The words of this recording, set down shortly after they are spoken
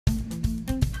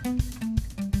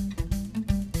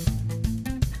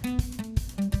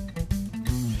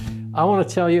I want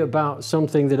to tell you about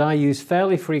something that I use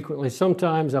fairly frequently.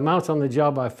 Sometimes I'm out on the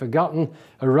job, I've forgotten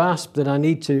a rasp that I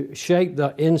need to shape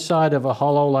the inside of a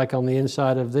hollow, like on the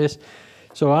inside of this.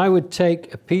 So I would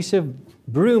take a piece of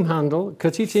broom handle,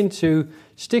 cut it in two,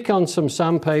 stick on some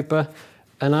sandpaper,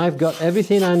 and I've got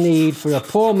everything I need for a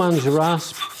poor man's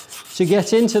rasp to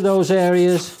get into those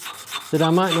areas that I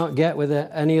might not get with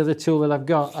any other tool that I've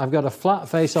got. I've got a flat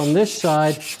face on this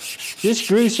side. Just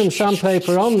glue some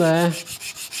sandpaper on there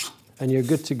and you're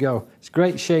good to go. It's a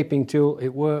great shaping tool, it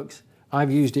works.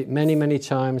 I've used it many, many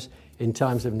times in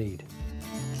times of need.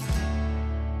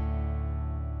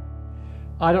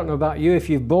 I don't know about you, if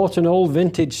you've bought an old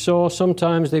vintage saw,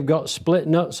 sometimes they've got split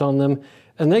nuts on them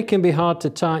and they can be hard to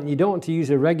tighten. You don't want to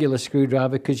use a regular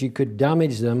screwdriver because you could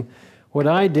damage them. What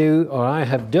I do, or I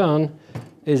have done,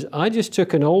 is I just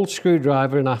took an old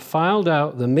screwdriver and I filed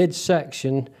out the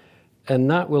midsection,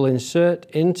 and that will insert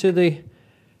into the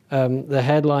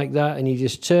head like that, and you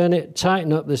just turn it,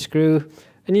 tighten up the screw,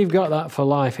 and you've got that for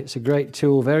life. It's a great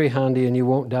tool, very handy, and you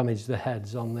won't damage the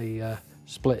heads on the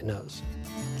split nuts.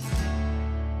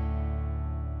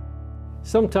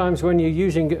 Sometimes when you're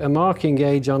using a marking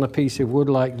gauge on a piece of wood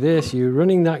like this, you're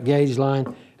running that gauge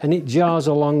line and it jars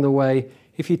along the way.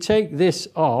 If you take this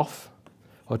off,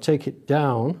 or take it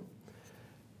down,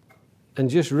 and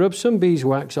just rub some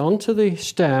beeswax onto the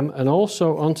stem and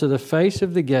also onto the face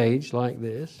of the gauge like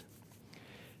this,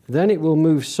 then it will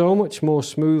move so much more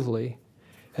smoothly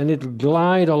and it'll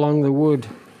glide along the wood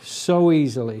so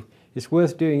easily. It's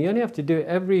worth doing. You only have to do it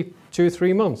every 2 or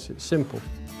 3 months. It's simple.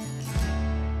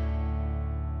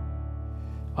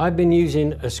 I've been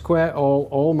using a square awl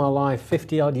all my life.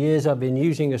 50 odd years I've been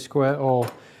using a square awl.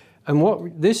 And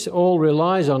what this all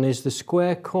relies on is the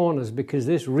square corners, because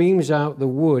this reams out the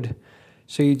wood.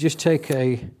 So you just take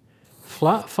a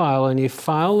flat file and you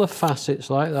file the facets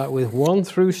like that with one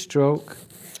through stroke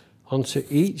onto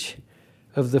each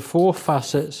of the 4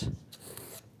 facets,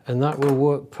 and that will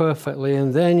work perfectly.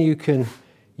 And then you can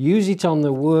use it on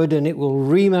the wood and it will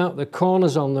ream out the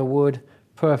corners on the wood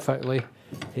perfectly.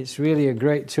 It's really a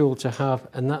great tool to have,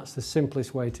 and that's the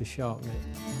simplest way to sharpen it.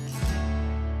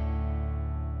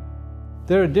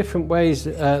 There are different ways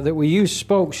that we use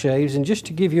spoke shaves, and just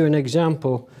to give you an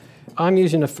example, I'm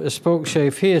using a spoke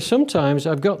shave here. Sometimes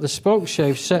I've got the spoke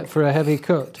shave set for a heavy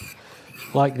cut,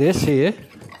 like this here,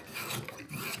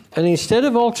 and instead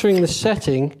of altering the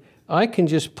setting, I can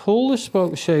just pull the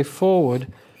spoke shave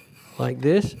forward like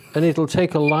this, and it'll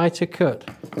take a lighter cut.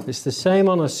 It's the same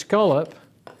on a scallop.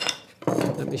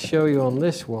 Let me show you on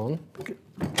this one.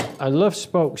 I love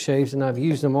spoke shaves and I've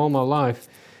used them all my life.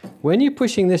 When you're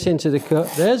pushing this into the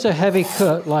cut, there's a heavy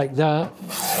cut like that,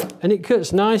 and it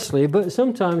cuts nicely, but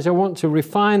sometimes I want to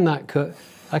refine that cut.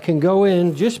 I can go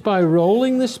in just by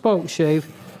rolling the spoke shave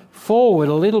forward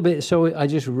a little bit, so I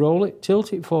just roll it,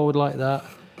 tilt it forward like that,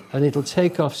 and it'll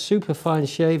take off super fine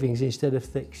shavings instead of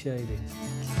thick shavings.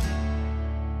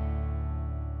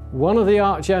 One of the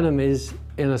arch enemies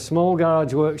in a small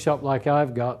garage workshop like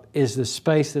I've got is the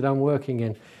space that I'm working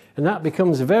in, and that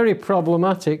becomes very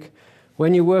problematic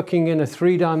when you're working in a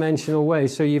 3-dimensional way.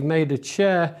 So you've made a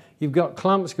chair, you've got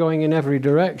clamps going in every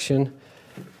direction.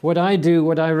 What I do,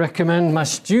 what I recommend my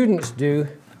students do,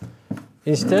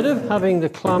 instead of having the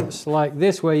clamps like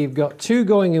this, where you've got 2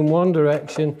 going in one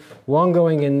direction, 1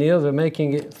 going in the other,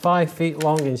 making it 5 feet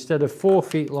long instead of 4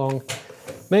 feet long,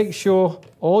 make sure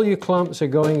all your clamps are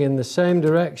going in the same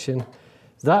direction.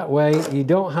 That way you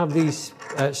don't have these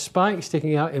spikes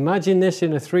sticking out. Imagine this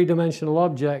in a 3-dimensional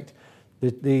object.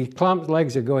 The clamp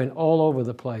legs are going all over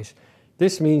the place.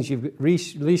 This means you've at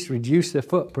least reduced the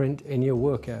footprint in your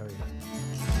work area.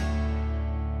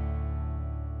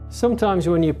 Sometimes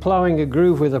when you're ploughing a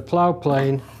groove with a plough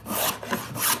plane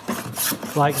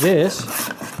like this,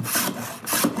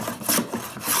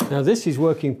 now this is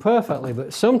working perfectly,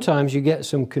 but sometimes you get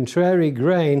some contrary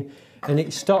grain and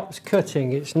it stops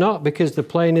cutting. It's not because the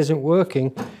plane isn't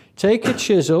working. Take a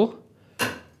chisel,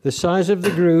 the size of the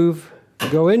groove,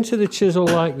 go into the chisel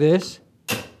like this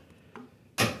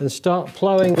and start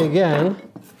ploughing again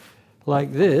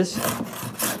like this,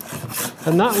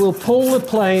 and that will pull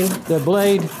the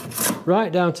blade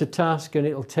right down to task, and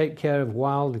it'll take care of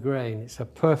wild grain. It's a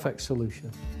perfect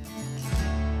solution.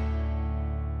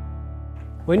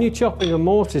 When you're chopping a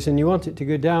mortise and you want it to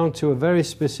go down to a very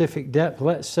specific depth,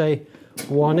 let's say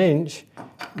 1 inch,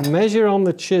 measure on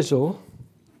the chisel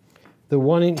the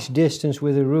 1 inch distance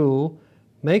with a rule,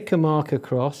 make a mark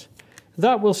across.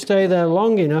 That will stay there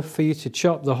long enough for you to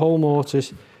chop the whole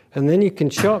mortise, and then you can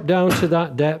chop down to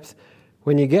that depth.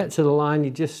 When you get to the line,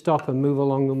 you just stop and move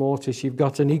along the mortise. You've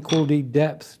got an equal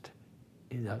depth,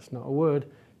 that's not a word,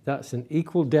 that's an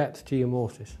equal depth to your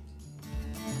mortise.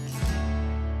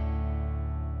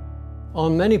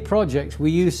 On many projects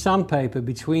we use sandpaper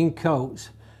between coats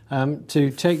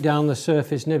to take down the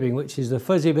surface nibbing, which is the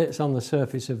fuzzy bits on the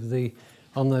surface of the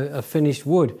finished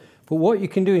wood. But what you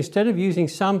can do, instead of using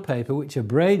sandpaper which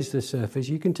abrades the surface,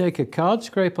 you can take a card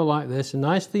scraper like this, a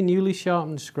nicely newly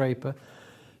sharpened scraper,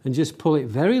 and just pull it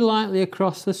very lightly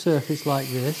across the surface like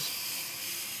this,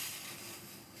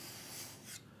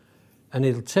 and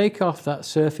it'll take off that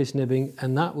surface nibbing,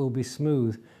 and that will be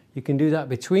smooth. You can do that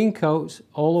between coats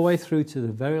all the way through to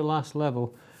the very last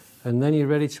level, and then you're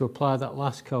ready to apply that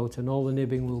last coat and all the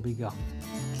nibbing will be gone.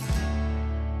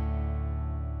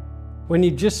 When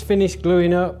you've just finished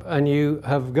gluing up and you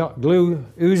have got glue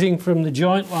oozing from the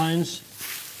joint lines,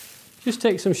 just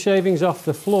take some shavings off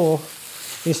the floor.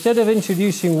 Instead of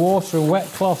introducing water and wet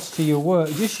cloths to your work,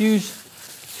 just use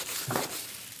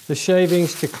the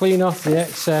shavings to clean off the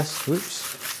excess. Whoops.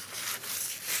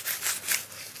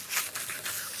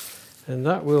 And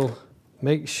that will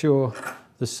make sure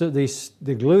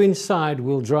the glue inside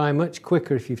will dry much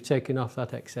quicker if you've taken off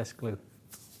that excess glue.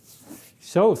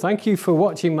 So thank you for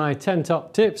watching my 10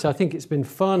 top tips. I think it's been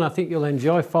fun. I think you'll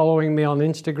enjoy following me on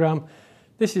Instagram.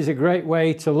 This is a great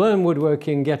way to learn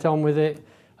woodworking, get on with it.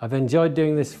 I've enjoyed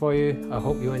doing this for you. I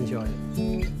hope you enjoy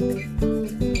it.